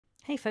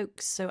Hey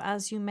folks, so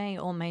as you may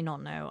or may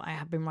not know, I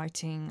have been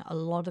writing a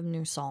lot of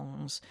new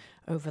songs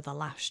over the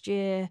last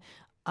year.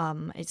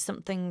 It's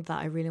something that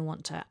I really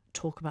want to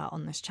talk about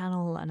on this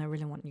channel, and I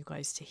really want you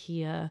guys to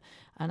hear,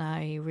 and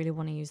I really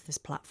want to use this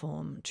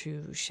platform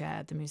to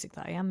share the music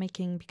that I am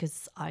making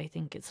because I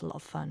think it's a lot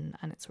of fun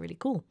and it's really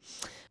cool.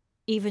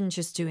 Even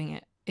just doing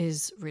it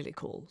is really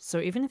cool.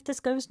 So even if this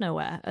goes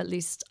nowhere, at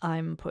least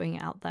I'm putting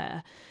it out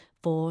there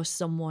for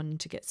someone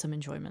to get some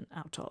enjoyment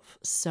out of.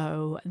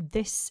 So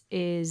this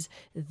is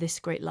This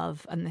Great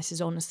Love, and this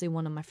is honestly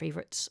one of my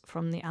favorites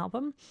from the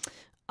album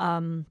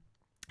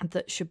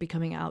that should be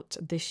coming out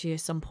this year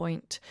some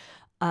point.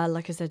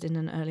 Like I said in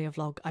an earlier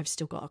vlog, I've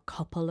still got a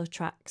couple of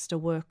tracks to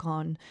work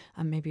on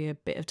and maybe a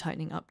bit of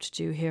tightening up to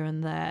do here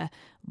and there,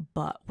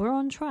 but we're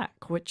on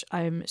track, which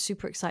I'm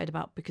super excited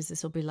about because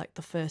this will be like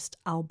the first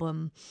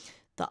album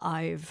that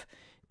I've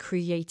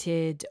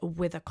created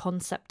with a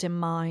concept in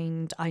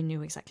mind. I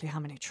knew exactly how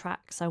many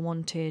tracks I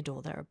wanted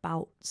or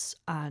thereabouts,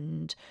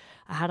 and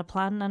I had a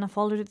plan and I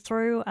followed it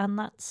through, and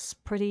that's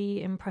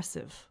pretty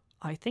impressive,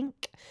 I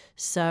think.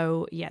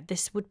 So yeah,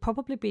 this would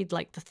probably be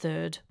like the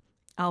third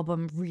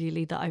album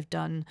really that I've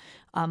done,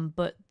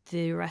 but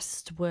the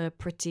rest were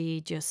pretty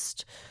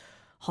just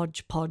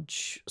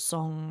hodgepodge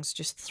songs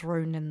just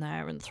thrown in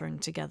there and thrown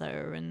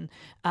together, and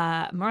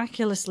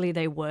miraculously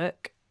they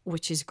work,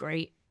 which is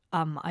great.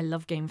 I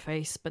love Game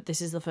Face, but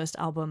this is the first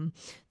album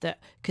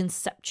that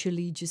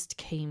conceptually just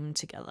came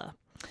together.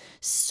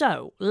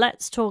 So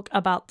let's talk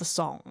about the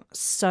song.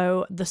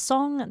 So the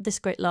song This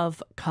Great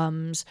Love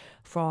comes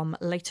from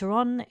later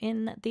on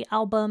in the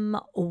album,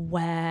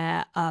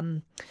 where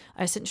I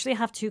essentially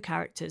have two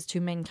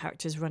main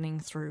characters running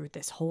through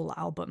this whole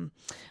album,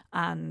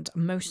 and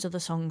most of the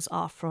songs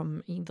are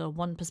from either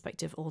one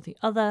perspective or the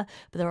other,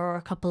 but there are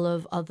a couple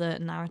of other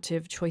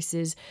narrative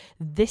choices.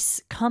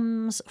 This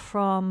comes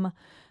from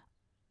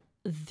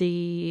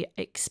the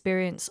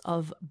experience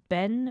of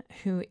Ben,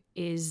 who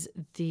is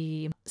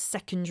the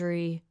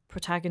secondary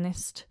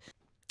protagonist.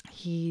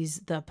 He's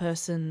the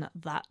person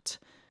that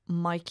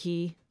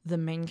Mikey, the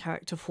main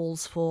character,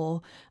 falls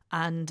for,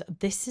 and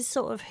this is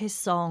sort of his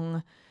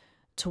song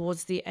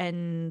towards the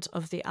end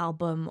of the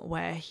album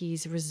where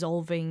he's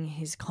resolving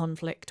his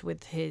conflict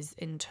with his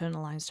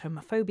internalized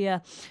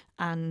homophobia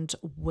and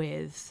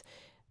with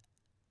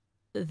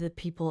the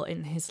people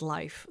in his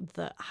life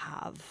that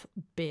have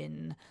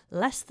been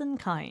less than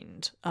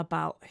kind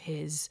about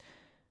his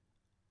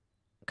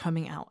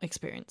coming out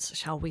experience,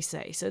 shall we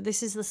say. So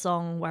this is the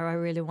song where I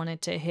really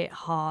wanted to hit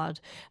hard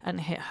and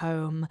hit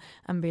home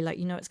and be like,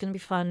 you know, it's going to be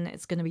fun,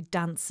 it's going to be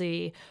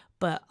dancey,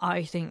 but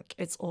I think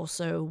it's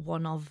also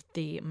one of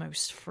the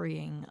most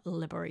freeing,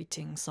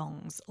 liberating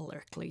songs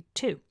lyrically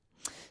too.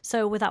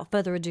 So without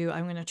further ado,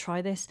 I'm going to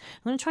try this.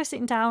 I'm going to try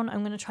sitting down, I'm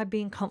going to try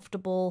being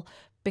comfortable,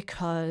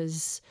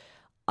 because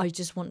I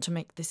just want to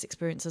make this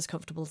experience as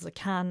comfortable as I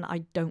can. I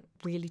don't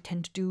really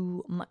tend to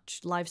do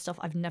much live stuff.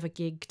 I've never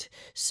gigged,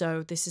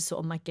 so this is sort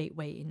of my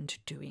gateway into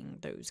doing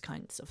those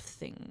kinds of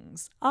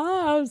things.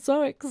 I'm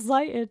so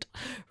excited.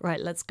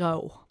 Right, let's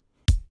go.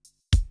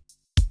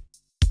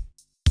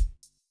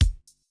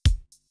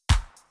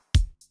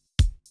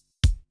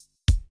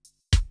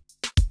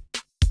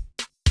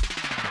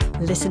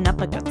 Listen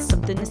up, I got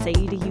something to say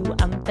to you.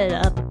 I'm fed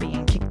up of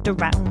being kicked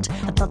around.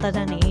 I thought that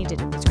I needed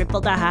it was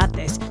grateful to have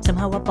this.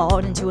 Somehow I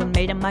bought into it,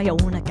 made it my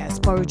own. I guess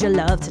borrowed your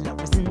love till I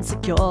was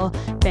insecure.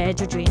 Fed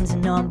your dreams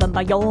and numb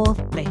by your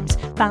flames.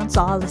 Found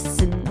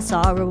solace in the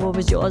sorrow. What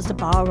was yours to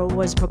borrow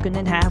was broken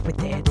in half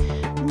with it.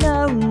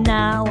 No,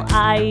 now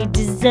I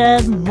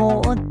deserve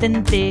more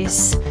than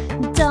this.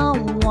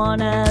 Don't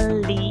wanna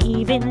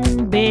leave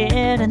in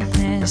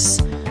bitterness.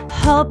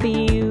 Hope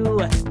you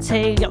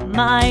take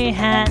my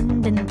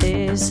hand in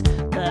this,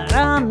 but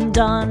I'm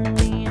done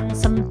being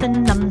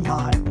something I'm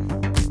not.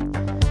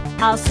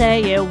 I'll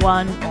say it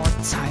one more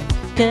time,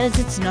 cause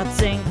it's not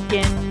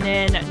sinking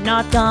in.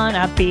 Not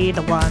gonna be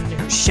the one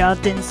who's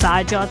shoved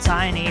inside your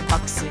tiny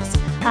boxes.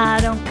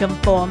 I don't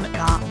conform,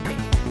 not me.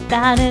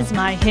 That is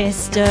my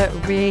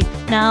history.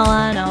 Now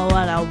I know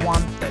what I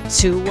want. The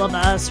two of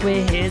us,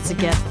 we're here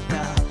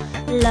together.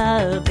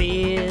 Love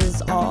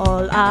is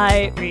all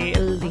I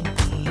really need.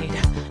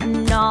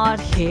 Not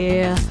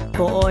here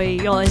for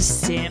your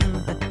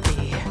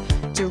sympathy,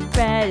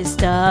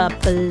 dressed up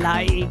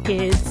like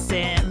it's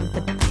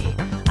sympathy.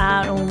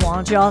 I don't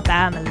want your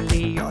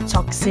family, you're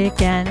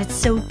toxic and it's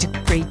so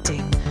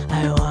degrading.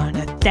 I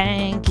wanna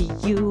thank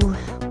you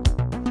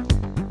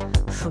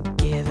for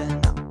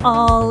giving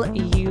all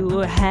you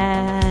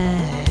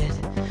had,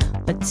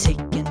 for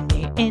taking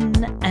me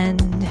in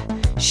and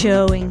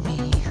showing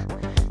me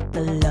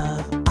the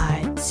love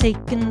I'd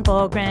taken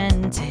for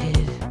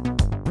granted.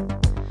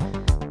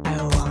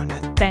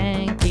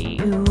 Thank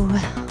you,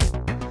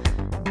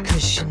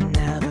 cause you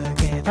never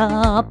gave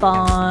up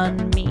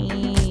on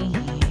me.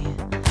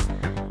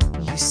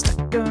 You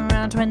stuck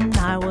around when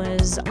I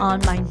was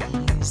on my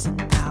knees, and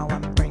now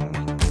I'm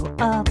bringing you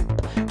up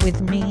with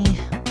me.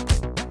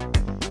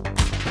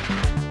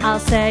 I'll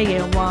say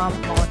it one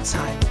more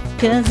time,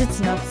 'cause it's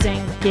not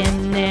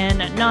sinking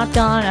in. Not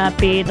gonna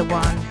be the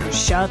one who's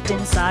shoved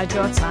inside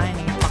your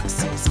tiny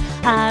boxes.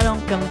 I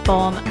don't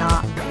conform,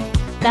 not me.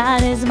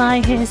 That is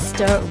my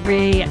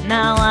history.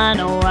 Now I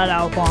know what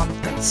I want.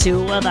 The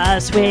two of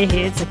us, we're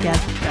here together.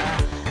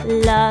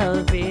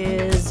 Love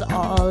is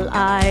all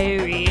I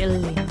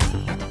really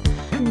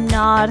need.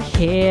 Not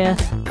here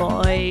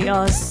for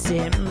your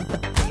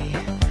sympathy.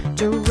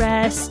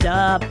 Dressed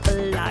up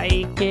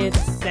like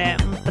it's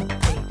sympathy.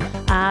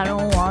 I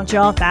don't want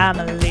your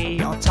family.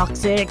 You're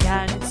toxic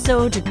and it's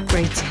so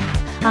degrading.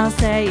 I'll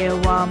say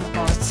it one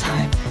more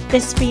time.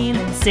 This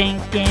feeling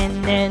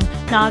sinking in.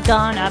 Not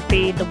gonna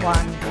be the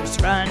one who's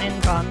running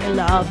from your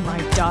love,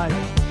 my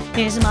darling.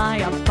 Here's my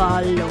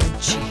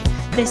apology.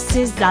 This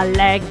is our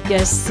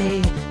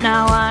legacy.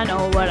 Now I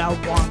know what I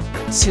want.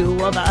 The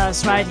two of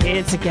us right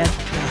here together.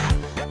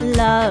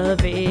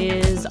 Love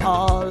is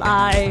all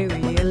I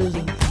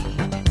really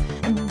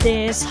need.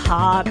 This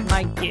heart,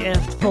 my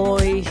gift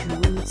for you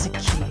to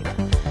keep.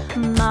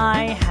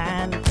 My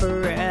hand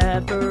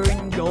forever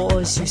in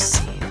yours, you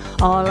see.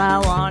 All I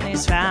want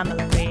is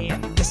family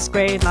and this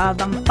great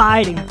love I'm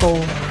fighting for.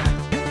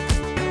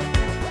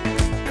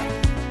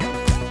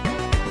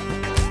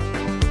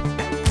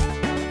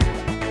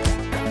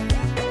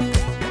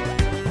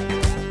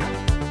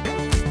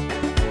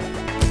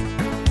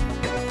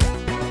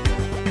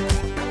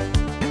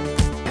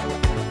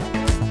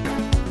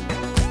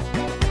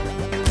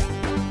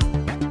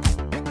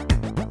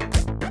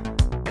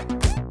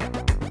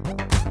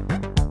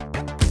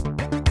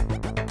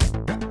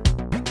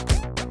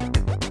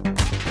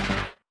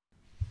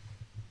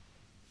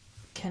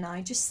 Can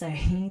I just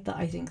say that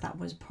I think that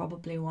was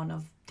probably one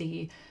of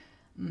the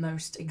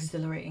most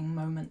exhilarating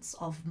moments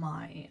of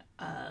my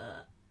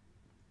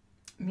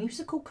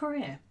musical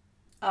career.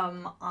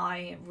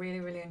 I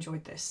really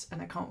enjoyed this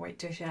and I can't wait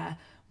to share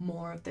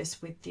more of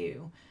this with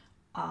you.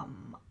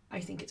 I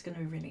think it's going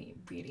to be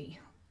really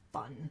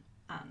fun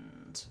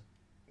and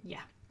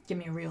yeah, give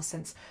me a real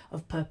sense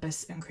of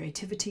purpose and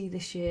creativity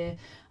this year.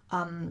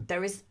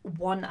 There is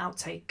one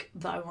outtake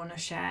that I want to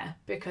share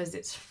because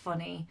it's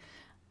funny.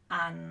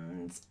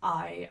 And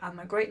I am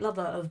a great lover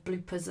of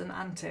bloopers and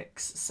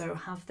antics, so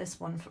have this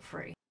one for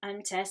free.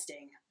 I'm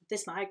testing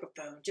this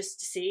microphone just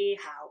to see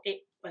how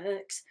it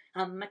works.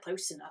 Am I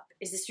close enough?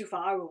 Is this too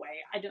far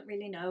away? I don't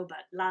really know,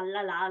 but la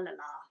la la la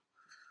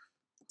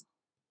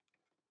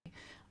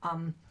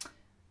la.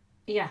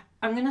 Yeah,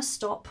 I'm gonna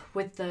stop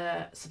with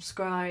the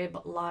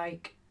subscribe,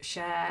 like,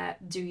 share,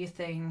 do your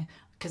thing,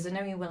 because I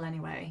know you will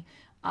anyway.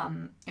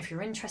 If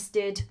you're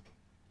interested,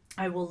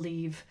 I will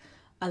leave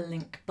a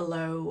link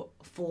below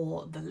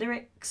for the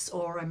lyrics,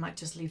 or I might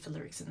just leave the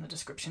lyrics in the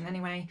description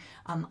anyway.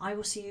 I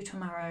will see you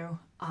tomorrow.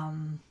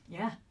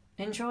 Yeah,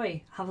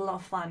 enjoy, have a lot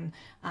of fun,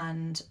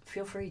 and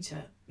feel free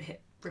to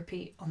hit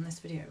repeat on this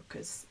video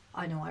because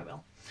I know I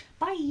will.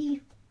 Bye!